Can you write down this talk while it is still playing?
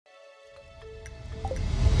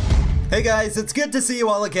Hey guys, it's good to see you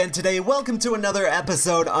all again today. Welcome to another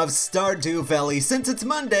episode of Stardew Valley. Since it's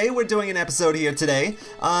Monday, we're doing an episode here today.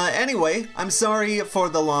 Anyway, I'm sorry for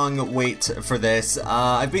the long wait for this.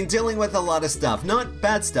 I've been dealing with a lot of stuff. Not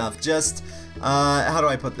bad stuff, just, how do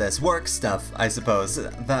I put this? Work stuff, I suppose.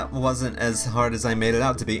 That wasn't as hard as I made it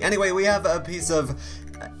out to be. Anyway, we have a piece of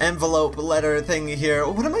envelope letter thing here.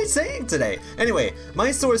 What am I saying today? Anyway,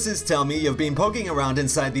 my sources tell me you've been poking around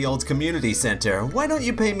inside the old community center. Why don't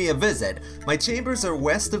you pay me a visit? My chambers are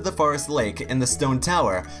west of the forest lake in the stone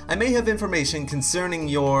tower. I may have information concerning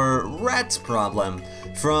your rat problem.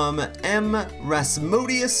 From M.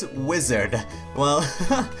 Rasmodius Wizard. Well,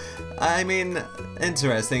 I mean,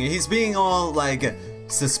 interesting. He's being all like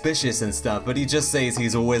suspicious and stuff, but he just says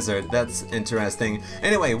he's a wizard. That's interesting.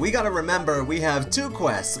 Anyway, we gotta remember we have two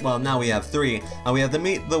quests. Well, now we have three. We have the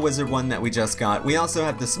Meet the Wizard one that we just got. We also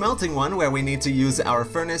have the smelting one where we need to use our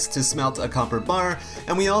furnace to smelt a copper bar,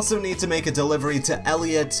 and we also need to make a delivery to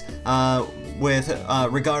Elliot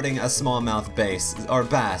regarding a smallmouth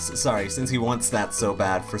bass, sorry, since he wants that so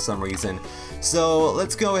bad for some reason. So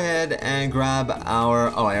let's go ahead and grab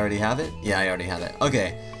our, oh, I already have it? Yeah, I already have it.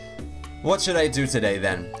 Okay. What should I do today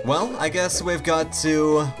then? Well, I guess we've got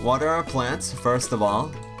to water our plants first of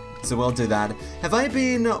all. So we'll do that. Have I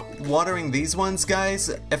been watering these ones,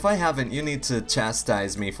 guys? If I haven't, you need to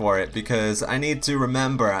chastise me for it because I need to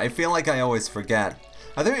remember. I feel like I always forget.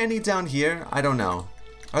 Are there any down here? I don't know.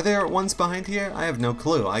 Are there ones behind here? I have no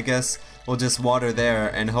clue. I guess we'll just water there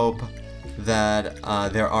and hope that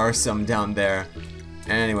there are some down there.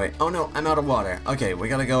 Anyway, oh no, I'm out of water. Okay, we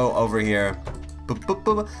gotta go over here.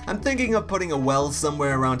 I'm thinking of putting a well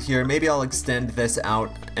somewhere around here. Maybe I'll extend this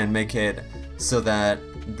out and make it so that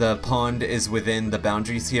the pond is within the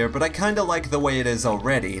boundaries here, but I kinda like the way it is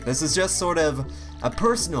already. This is just sort of a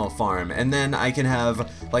personal farm, and then I can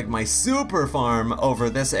have like my super farm over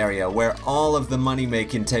this area where all of the money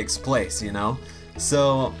making takes place, you know?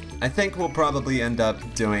 So I think we'll probably end up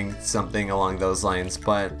doing something along those lines,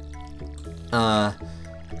 but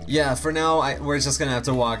yeah, for now, we're just gonna have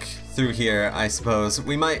to walk through here, I suppose.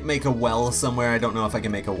 We might make a well somewhere. I don't know if I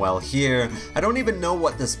can make a well here. I don't even know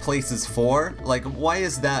what this place is for. Like, why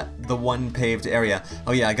is that the one paved area?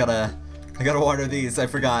 Oh yeah, I gotta water these, I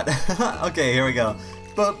forgot. Okay, here we go.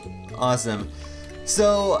 Boop. Awesome.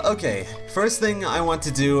 So, okay, first thing I want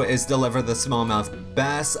to do is deliver the smallmouth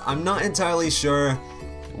bass. I'm not entirely sure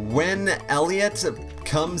when Elliot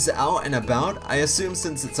comes out and about. I assume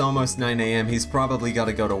since it's almost 9 AM, he's probably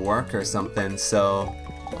gotta go to work or something, so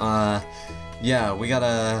yeah, we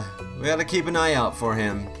gotta keep an eye out for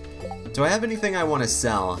him. Do I have anything I want to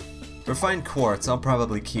sell? Refined quartz, I'll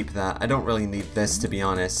probably keep that. I don't really need this, to be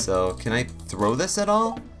honest, so can I throw this at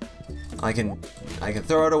all? I can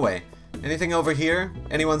throw it away. Anything over here?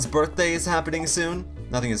 Anyone's birthday is happening soon?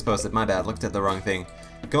 Nothing is posted, my bad, looked at the wrong thing.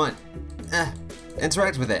 Come on,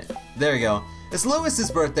 interact with it. There you go. It's Lewis's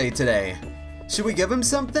birthday today. Should we give him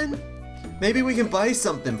something? Maybe we can buy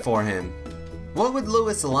something for him. What would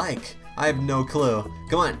Lewis like? I have no clue.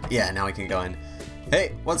 Come on. Yeah, now we can go in.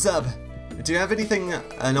 Hey, what's up? Do you have anything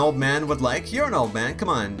an old man would like? You're an old man. Come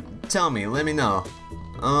on. Tell me. Let me know.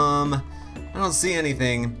 I don't see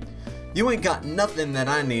anything. You ain't got nothing that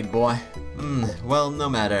I need, boy. Well, no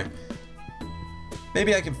matter.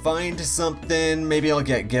 Maybe I can find something. Maybe I'll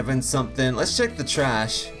get given something. Let's check the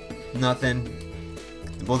trash. Nothing.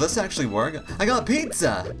 Will this actually work? I got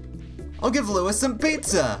pizza! I'll give Lewis some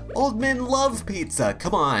pizza! Old men love pizza,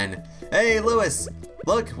 come on! Hey, Lewis!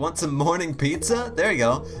 Look, want some morning pizza? There you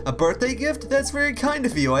go. A birthday gift? That's very kind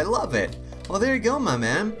of you, I love it. Well, there you go, my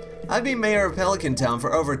man. I've been mayor of Pelican Town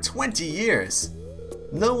for over 20 years.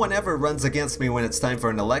 No one ever runs against me when it's time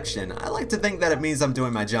for an election. I like to think that it means I'm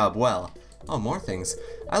doing my job well. Oh, more things.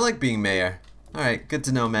 I like being mayor. Alright, good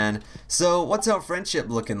to know, man. So, what's our friendship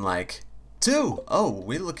looking like? 2! Oh,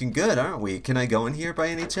 we're looking good, aren't we? Can I go in here by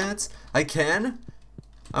any chance? I can?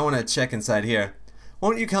 I want to check inside here.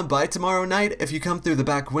 Won't you come by tomorrow night? If you come through the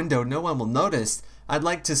back window, no one will notice. I'd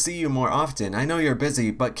like to see you more often. I know you're busy,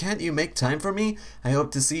 but can't you make time for me? I hope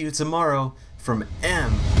to see you tomorrow. From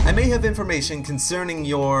M. I may have information concerning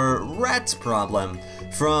your rat problem.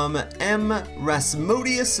 From M.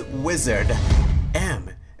 Rasmodius Wizard. M.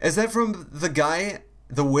 Is that from the guy?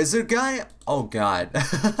 The wizard guy? Oh god.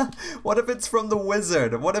 What if it's from the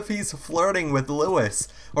wizard? What if he's flirting with Lewis?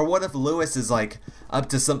 Or what if Lewis is like up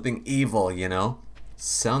to something evil, you know?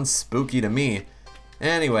 Sounds spooky to me.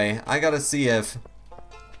 Anyway, I gotta see if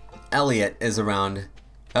Elliot is around.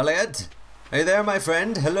 Elliot? Are you there, my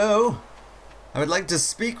friend? Hello? I would like to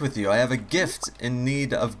speak with you. I have a gift in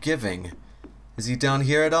need of giving. Is he down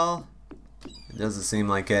here at all? It doesn't seem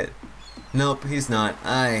like it. Nope, he's not.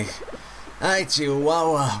 Hi,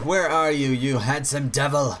 Chihuahua. Where are you, you handsome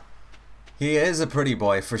devil? He is a pretty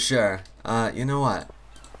boy, for sure. You know what?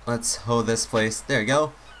 Let's hoe this place. There you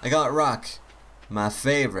go. I got rock. My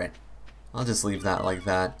favorite. I'll just leave that like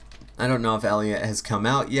that. I don't know if Elliot has come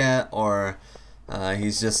out yet, or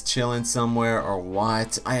he's just chilling somewhere, or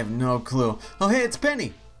what. I have no clue. Oh, hey, it's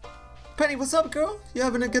Penny. Penny, what's up, girl? You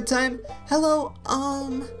having a good time? Hello,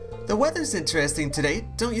 the weather's interesting today,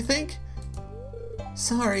 don't you think?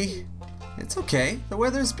 Sorry. It's okay. The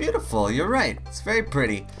weather's beautiful. You're right. It's very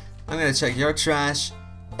pretty. I'm gonna check your trash.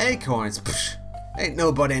 Acorns. Psh, ain't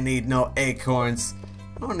nobody need no acorns.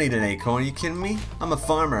 I don't need an acorn. You kidding me? I'm a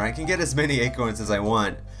farmer. I can get as many acorns as I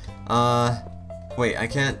want. Wait. I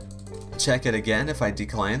can't check it again if I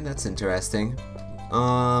decline. That's interesting.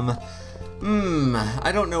 I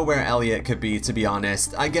don't know where Elliot could be, to be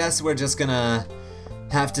honest. I guess we're just gonna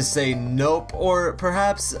have to say nope, or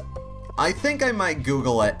perhaps I think I might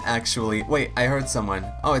Google it, actually. Wait, I heard someone.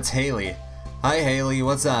 Oh, it's Haley. Hi, Haley,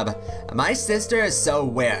 what's up? My sister is so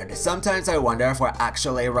weird. Sometimes I wonder if we're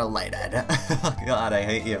actually related. God, I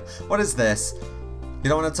hate you. What is this? You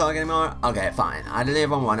don't want to talk anymore? Okay, fine. I didn't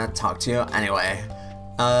even want to talk to you anyway.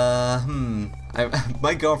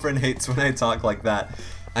 My girlfriend hates when I talk like that.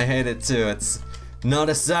 I hate it too. It's not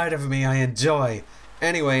a side of me I enjoy.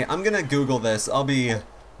 Anyway, I'm gonna Google this. I'll be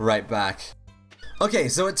right back. Okay,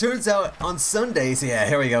 so it turns out on Sundays, yeah,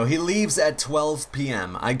 here we go, he leaves at 12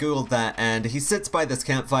 p.m. I googled that, and he sits by this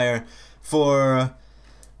campfire for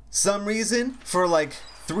some reason. For like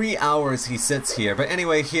 3 hours he sits here. But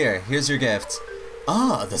anyway, here's your gift.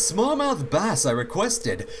 Ah, the smallmouth bass I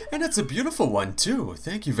requested, and it's a beautiful one too.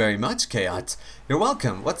 Thank you very much, Chaott. You're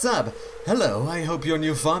welcome. What's up? Hello, I hope your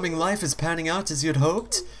new farming life is panning out as you'd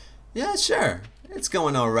hoped. Yeah, sure. It's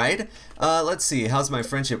going alright. Let's see, how's my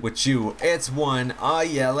friendship with you? It's 1. Oh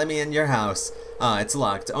yeah, let me in your house. It's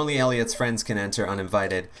locked. Only Elliot's friends can enter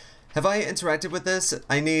uninvited. Have I interacted with this?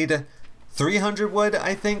 I need 300 wood,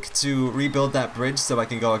 I think, to rebuild that bridge so I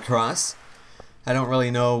can go across. I don't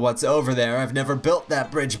really know what's over there. I've never built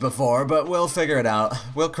that bridge before, but we'll figure it out.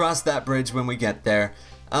 We'll cross that bridge when we get there.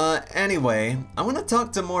 Anyway, I want to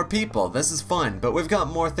talk to more people. This is fun, but we've got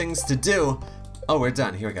more things to do. Oh, we're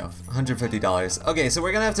done. Here we go. $150. Okay, so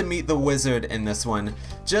we're gonna have to meet the wizard in this one.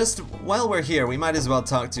 Just while we're here, we might as well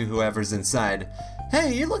talk to whoever's inside.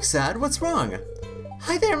 Hey, you look sad. What's wrong?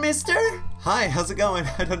 Hi there, mister. Hi, how's it going?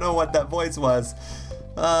 I don't know what that voice was.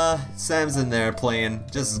 Sam's in there playing,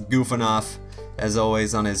 just goofing off, as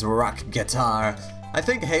always, on his rock guitar. I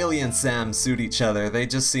think Haley and Sam suit each other. They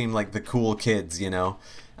just seem like the cool kids, you know?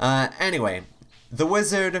 Anyway, the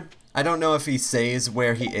wizard... I don't know if he says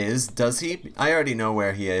where he is, does he? I already know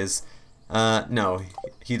where he is. No,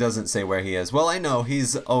 he doesn't say where he is. Well, I know,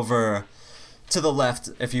 he's over to the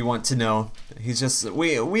left, if you want to know. He's just,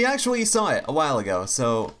 we actually saw it a while ago,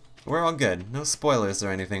 so we're all good. No spoilers or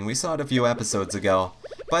anything. We saw it a few episodes ago.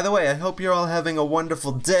 By the way, I hope you're all having a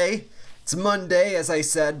wonderful day. It's Monday, as I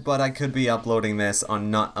said, but I could be uploading this on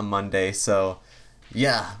not a Monday, so...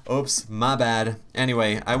 yeah, oops, my bad.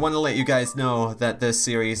 Anyway, I want to let you guys know that this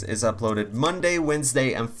series is uploaded Monday,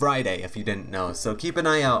 Wednesday, and Friday, if you didn't know. So keep an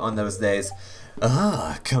eye out on those days.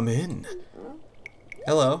 Ah, come in.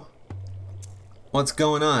 Hello. What's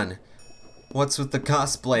going on? What's with the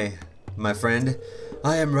cosplay, my friend?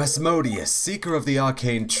 I am Rasmodius, seeker of the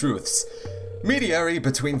arcane truths. Mediary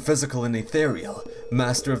between physical and ethereal.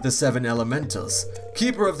 Master of the 7 elementals.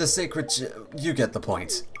 Keeper of the sacred... you get the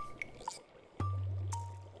point.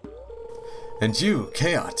 And you,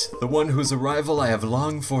 Chaott, the one whose arrival I have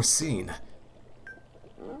long foreseen.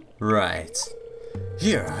 Right.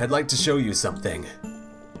 Here, I'd like to show you something.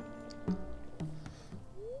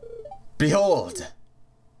 Behold!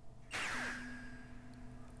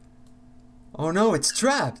 Oh no, it's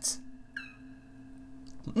trapped!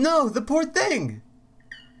 No, the poor thing!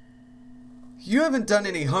 You haven't done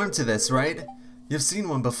any harm to this, right? You've seen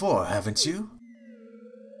one before, haven't you?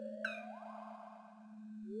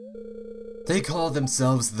 They call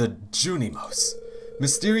themselves the Junimos.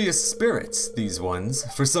 Mysterious spirits, these ones.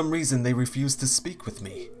 For some reason, they refuse to speak with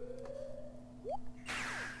me.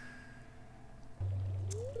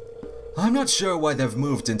 I'm not sure why they've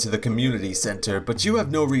moved into the community center, but you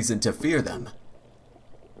have no reason to fear them.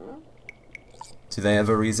 Do they have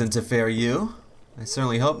a reason to fear you? I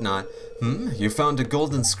certainly hope not. You found a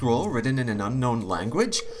golden scroll written in an unknown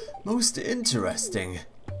language? Most interesting.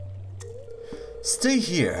 Stay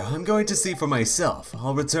here. I'm going to see for myself.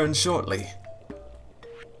 I'll return shortly.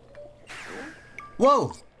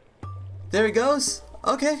 Whoa! There he goes?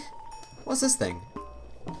 Okay. What's this thing?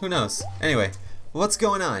 Who knows? Anyway, what's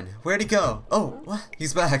going on? Where'd he go? Oh, what?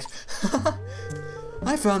 He's back.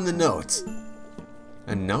 I found the note.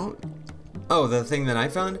 A note? Oh, the thing that I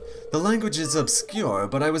found? The language is obscure,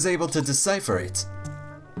 but I was able to decipher it.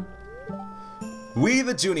 We,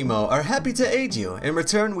 the Junimo, are happy to aid you. In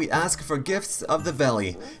return, we ask for gifts of the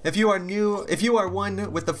valley. If you are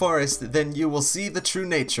one with the forest, then you will see the true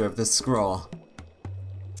nature of this scroll.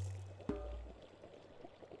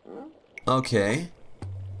 Okay.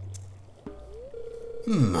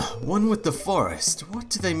 One with the forest. What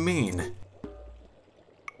do they mean?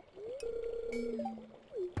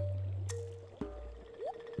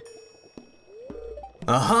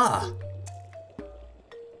 Aha!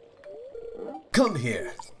 Come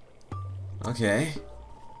here. Okay.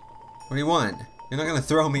 What do you want? You're not gonna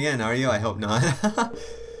throw me in, are you? I hope not.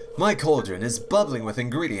 My cauldron is bubbling with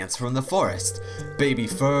ingredients from the forest. Baby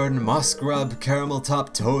fern, moss grub, caramel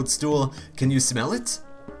top toadstool. Can you smell it?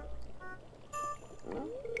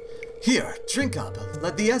 Here, drink up.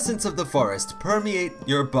 Let the essence of the forest permeate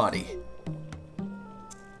your body.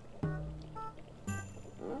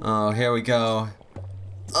 Oh, here we go.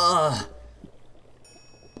 Ugh.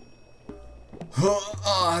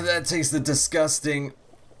 Oh, that tasted disgusting.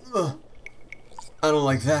 Ugh. I don't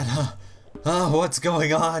like that. What's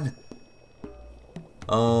going on?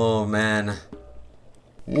 Oh, man.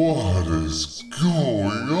 What is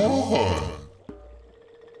going on?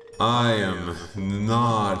 I am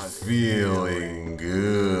not feeling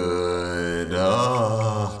good.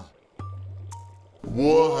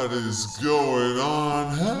 What is going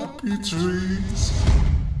on, Happy Trees?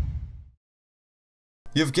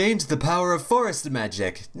 You've gained the power of forest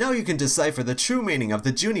magic. Now you can decipher the true meaning of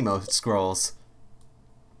the Junimo scrolls.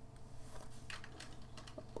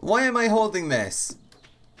 Why am I holding this?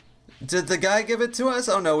 Did the guy give it to us?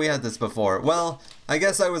 Oh no, we had this before. Well, I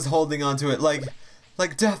guess I was holding onto it like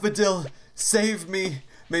Daffodil, save me.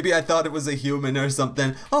 Maybe I thought it was a human or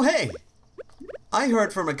something. Oh hey! I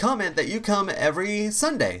heard from a comment that you come every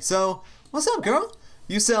Sunday. So, what's up, girl?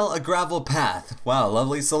 You sell a gravel path. Wow,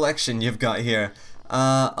 lovely selection you've got here.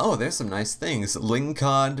 Oh, there's some nice things.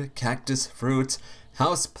 Lingcod, cactus fruit,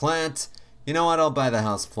 house plant. You know what? I'll buy the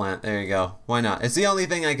house plant. There you go. Why not? It's the only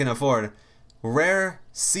thing I can afford. Rare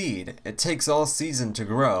seed. It takes all season to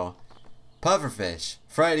grow. Pufferfish.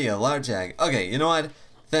 Friday, large egg. Okay, you know what?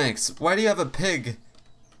 Thanks. Why do you have a pig?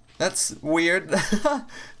 That's weird.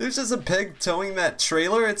 There's just a pig towing that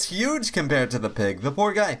trailer. It's huge compared to the pig. The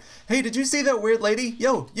poor guy. Hey, did you see that weird lady?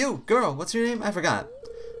 Yo, you, girl. What's your name? I forgot.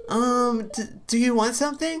 Do you want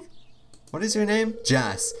something? What is your name?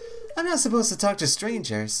 Jas. I'm not supposed to talk to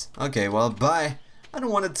strangers. Okay, well, bye. I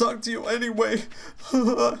don't want to talk to you anyway.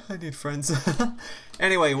 I need friends.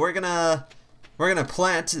 Anyway, we're gonna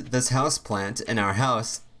plant this house plant in our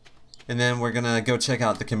house, and then we're gonna go check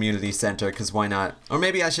out the community center, because why not? Or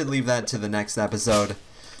maybe I should leave that to the next episode.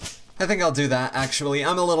 I think I'll do that, actually.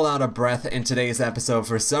 I'm a little out of breath in today's episode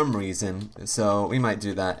for some reason, so we might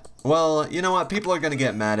do that. Well, you know what? People are gonna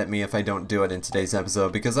get mad at me if I don't do it in today's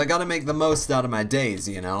episode, because I gotta make the most out of my days,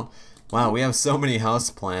 you know? Wow, we have so many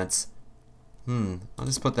houseplants. I'll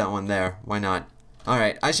just put that one there. Why not?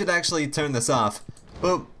 Alright, I should actually turn this off.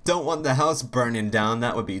 Oh, don't want the house burning down.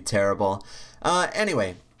 That would be terrible.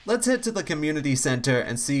 Anyway, let's head to the community center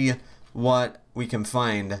and see what we can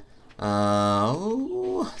find.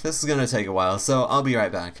 This is gonna take a while, so I'll be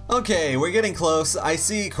right back. Okay, we're getting close. I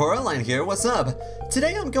see Coraline here. What's up?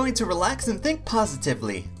 Today I'm going to relax and think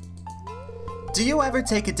positively. Do you ever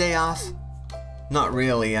take a day off? Not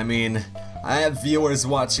really. I mean, I have viewers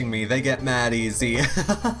watching me. They get mad easy.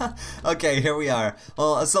 Okay, here we are.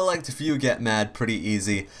 Well, a select few get mad pretty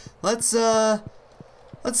easy. Let's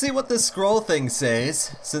see what this scroll thing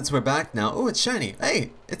says, since we're back now. Oh, it's shiny.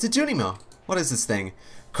 Hey, it's a Junimo. What is this thing?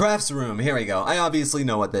 Crafts room. Here we go. I obviously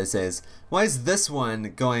know what this is. Why is this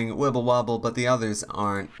one going wibble wobble, but the others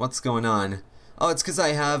aren't? What's going on? Oh, it's because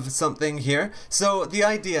I have something here. So the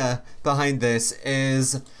idea behind this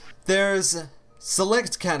is there's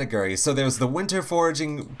select categories. So there's the winter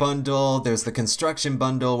foraging bundle, there's the construction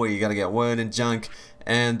bundle where you gotta get wood and junk,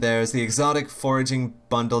 and there's the exotic foraging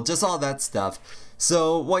bundle, just all that stuff.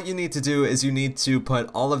 So what you need to do is you need to put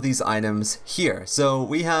all of these items here. So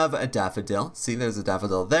we have a daffodil. See, there's a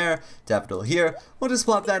daffodil there, daffodil here. We'll just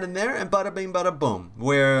plop that in there and bada bing bada boom.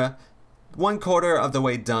 We're 1/4 of the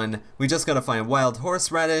way done. We just gotta find wild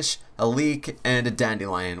horseradish, a leek, and a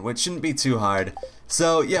dandelion, which shouldn't be too hard.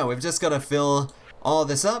 So yeah, we've just gotta fill all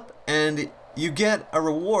this up, and you get a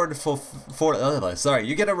reward for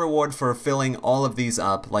filling all of these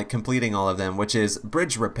up, like completing all of them, which is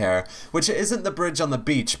bridge repair, which isn't the bridge on the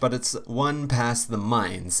beach, but it's one past the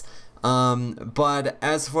mines. But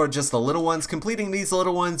as for just the little ones, completing these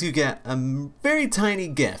little ones, you get a very tiny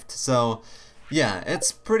gift. So yeah,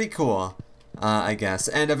 it's pretty cool. I guess.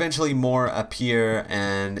 And eventually more appear,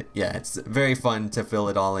 and yeah, it's very fun to fill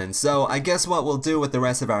it all in. So I guess what we'll do with the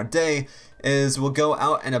rest of our day is we'll go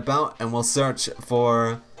out and about and we'll search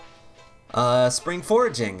for spring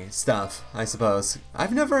foraging stuff, I suppose.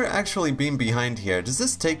 I've never actually been behind here. Does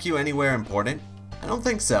this take you anywhere important? I don't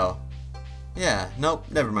think so. Yeah, nope,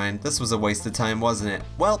 never mind. This was a waste of time, wasn't it?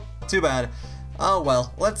 Well, too bad. Oh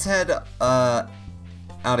well, let's head out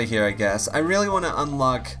of here, I guess. I really want to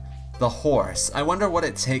unlock the horse. I wonder what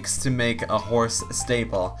it takes to make a horse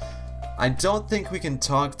stable. I don't think we can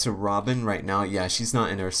talk to Robin right now. Yeah, she's not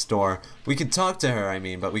in her store. We can talk to her, I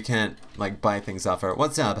mean, but we can't, like, buy things off her.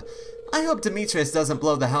 What's up? I hope Demetrius doesn't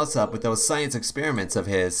blow the house up with those science experiments of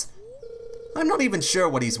his. I'm not even sure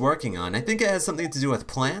what he's working on. I think it has something to do with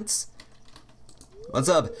plants. What's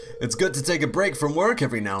up? It's good to take a break from work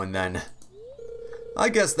every now and then. I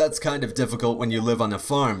guess that's kind of difficult when you live on a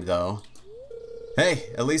farm, though. Hey,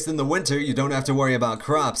 at least in the winter you don't have to worry about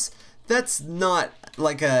crops. That's not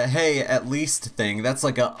like a hey at least thing. That's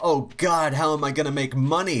like a oh god, how am I gonna make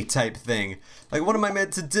money type thing. Like, what am I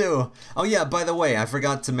meant to do? Oh yeah, by the way, I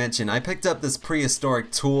forgot to mention, I picked up this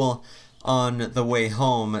prehistoric tool on the way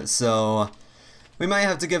home, so we might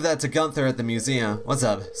have to give that to Gunther at the museum. What's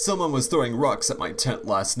up? Someone was throwing rocks at my tent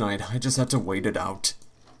last night. I just had to wait it out.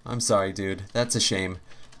 I'm sorry, dude. That's a shame.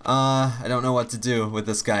 I don't know what to do with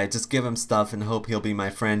this guy. Just give him stuff and hope he'll be my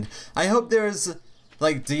friend. I hope there's,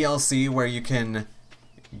 like, DLC where you can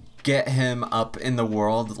get him up in the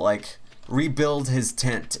world, like, rebuild his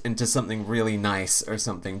tent into something really nice or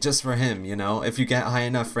something, just for him, you know? If you get high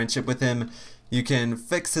enough friendship with him, you can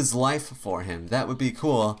fix his life for him. That would be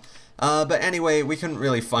cool. But anyway, we couldn't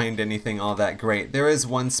really find anything all that great. There is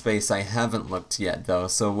one space I haven't looked yet, though,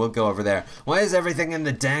 so we'll go over there. Why is everything in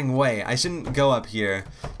the dang way? I shouldn't go up here.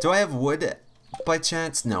 Do I have wood by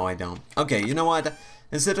chance? No, I don't. Okay, you know what?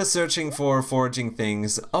 Instead of searching for foraging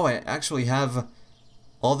things... Oh, I actually have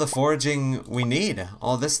all the foraging we need.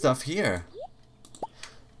 All this stuff here.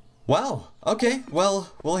 Wow. Okay,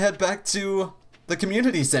 well, we'll head back to the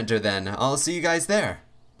community center then. I'll see you guys there.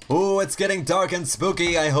 Ooh, it's getting dark and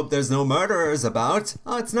spooky. I hope there's no murderers about.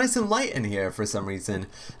 Oh, it's nice and light in here for some reason.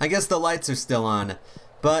 I guess the lights are still on.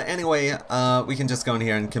 But anyway, we can just go in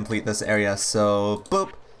here and complete this area. So,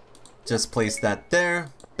 boop. Just place that there.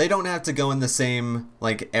 They don't have to go in the same,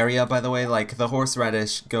 like, area, by the way. Like, the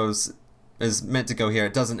horseradish is meant to go here.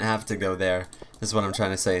 It doesn't have to go there, is what I'm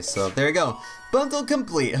trying to say. So, there you go. Bundle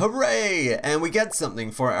complete. Hooray! And we get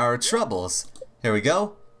something for our troubles. Here we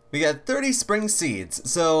go. We got 30 spring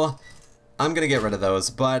seeds, so I'm gonna get rid of those,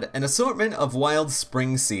 but an assortment of wild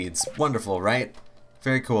spring seeds. Wonderful, right?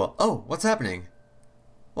 Very cool. Oh, what's happening?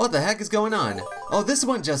 What the heck is going on? Oh, this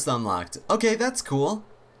one just unlocked. Okay, that's cool.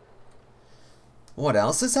 What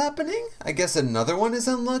else is happening? I guess another one is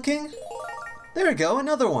unlocking? There we go,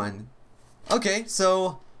 another one. Okay,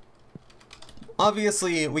 so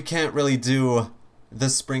obviously we can't really do the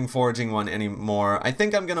spring foraging one anymore. I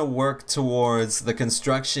think I'm gonna work towards the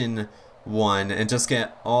construction one and just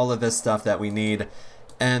get all of this stuff that we need.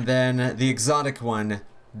 And then the exotic one,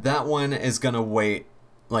 that one is gonna wait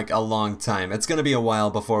like a long time. It's gonna be a while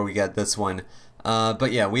before we get this one.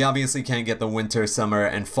 But yeah, we obviously can't get the winter, summer,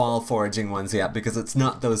 and fall foraging ones yet because it's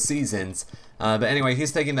not those seasons. But anyway,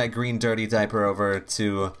 he's taking that green dirty diaper over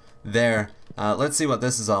to there. Let's see what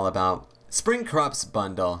this is all about. Spring crops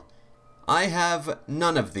bundle. I have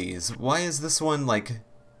none of these. Why is this one, like,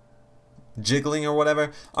 jiggling or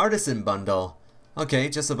whatever? Artisan bundle. Okay,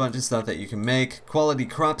 just a bunch of stuff that you can make. Quality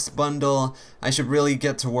crops bundle. I should really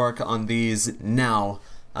get to work on these now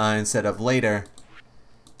instead of later.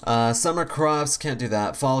 Summer crops, can't do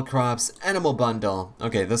that. Fall crops, animal bundle.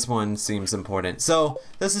 Okay, this one seems important. So,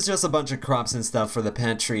 this is just a bunch of crops and stuff for the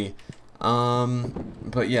pantry.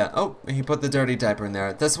 But yeah. Oh, he put the dirty diaper in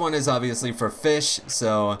there. This one is obviously for fish,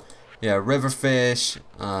 so... yeah, river fish,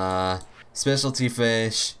 specialty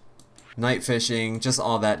fish, night fishing, just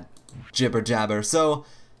all that jibber jabber. So,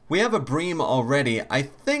 we have a bream already. I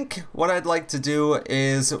think what I'd like to do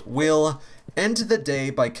is we'll end the day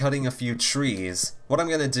by cutting a few trees. What I'm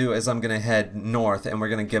going to do is I'm going to head north and we're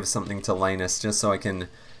going to give something to Linus just so I can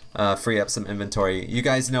free up some inventory. You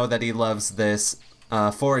guys know that he loves this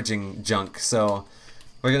foraging junk, so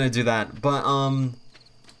we're going to do that. But,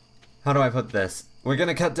 how do I put this? We're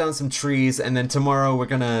gonna cut down some trees, and then tomorrow we're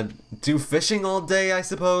gonna do fishing all day, I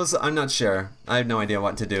suppose? I'm not sure. I have no idea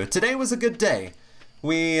what to do. Today was a good day.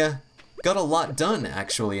 We got a lot done,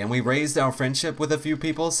 actually, and we raised our friendship with a few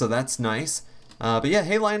people, so that's nice. But yeah,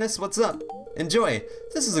 hey Linus, what's up? Enjoy.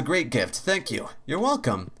 This is a great gift, thank you. You're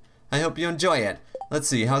welcome. I hope you enjoy it. Let's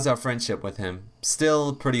see, how's our friendship with him?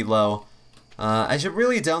 Still pretty low. I should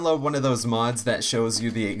really download one of those mods that shows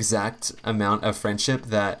you the exact amount of friendship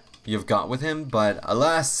that you've got with him, but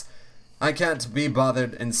alas, I can't be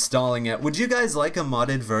bothered installing it. Would you guys like a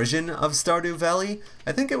modded version of Stardew Valley?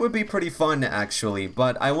 I think it would be pretty fun, actually,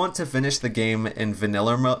 but I want to finish the game in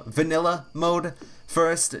vanilla mode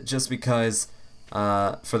first, just because,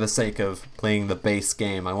 for the sake of playing the base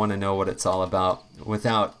game, I want to know what it's all about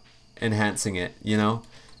without enhancing it, you know?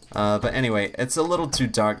 But anyway, it's a little too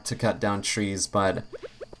dark to cut down trees, but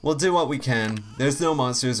we'll do what we can. There's no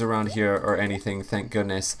monsters around here or anything, thank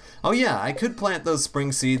goodness. Oh yeah, I could plant those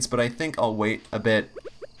spring seeds, but I think I'll wait a bit.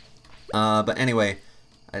 But anyway,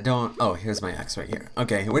 oh, here's my axe right here.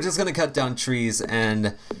 Okay, we're just gonna cut down trees,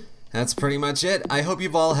 and that's pretty much it. I hope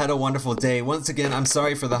you've all had a wonderful day. Once again, I'm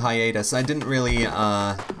sorry for the hiatus. I didn't really,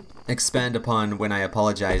 expand upon when I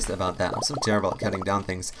apologized about that. I'm so terrible at cutting down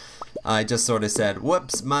things. I just sort of said,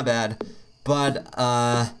 whoops, my bad. But,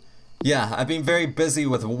 yeah, I've been very busy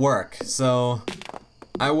with work, so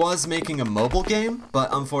I was making a mobile game, but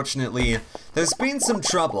unfortunately, there's been some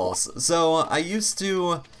troubles. So I used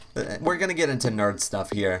to, we're gonna get into nerd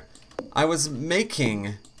stuff here. I was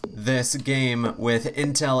making this game with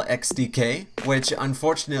Intel XDK, which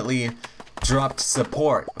unfortunately dropped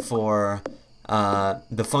support for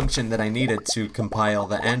the function that I needed to compile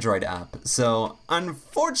the Android app. So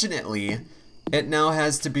unfortunately, it now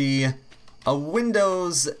has to be a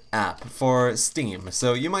Windows app for Steam.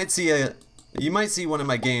 So you might see one of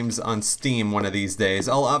my games on Steam one of these days.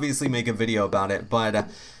 I'll obviously make a video about it, but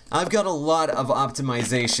I've got a lot of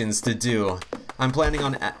optimizations to do. I'm planning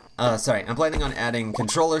on adding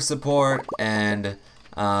controller support, and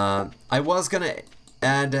I was gonna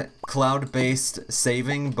add cloud-based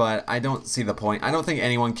saving, but I don't see the point. I don't think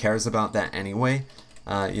anyone cares about that anyway,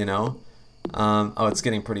 you know? Oh, it's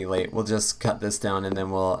getting pretty late. We'll just cut this down and then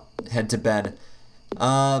we'll head to bed.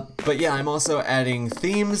 But yeah, I'm also adding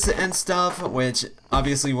themes and stuff, which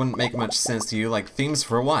obviously wouldn't make much sense to you. Like, themes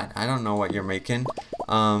for what? I don't know what you're making.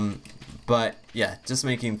 But yeah, just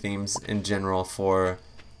making themes in general for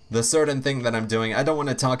the certain thing that I'm doing. I don't want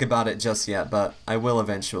to talk about it just yet, but I will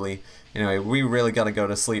eventually. Anyway, we really gotta go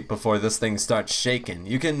to sleep before this thing starts shaking.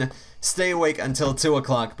 You can stay awake until 2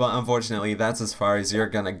 o'clock, but unfortunately that's as far as you're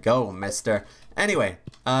gonna go, mister. Anyway,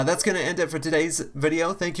 that's gonna end it for today's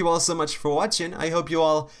video. Thank you all so much for watching. I hope you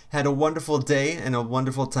all had a wonderful day and a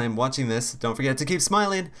wonderful time watching this. Don't forget to keep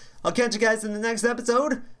smiling. I'll catch you guys in the next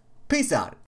episode. Peace out.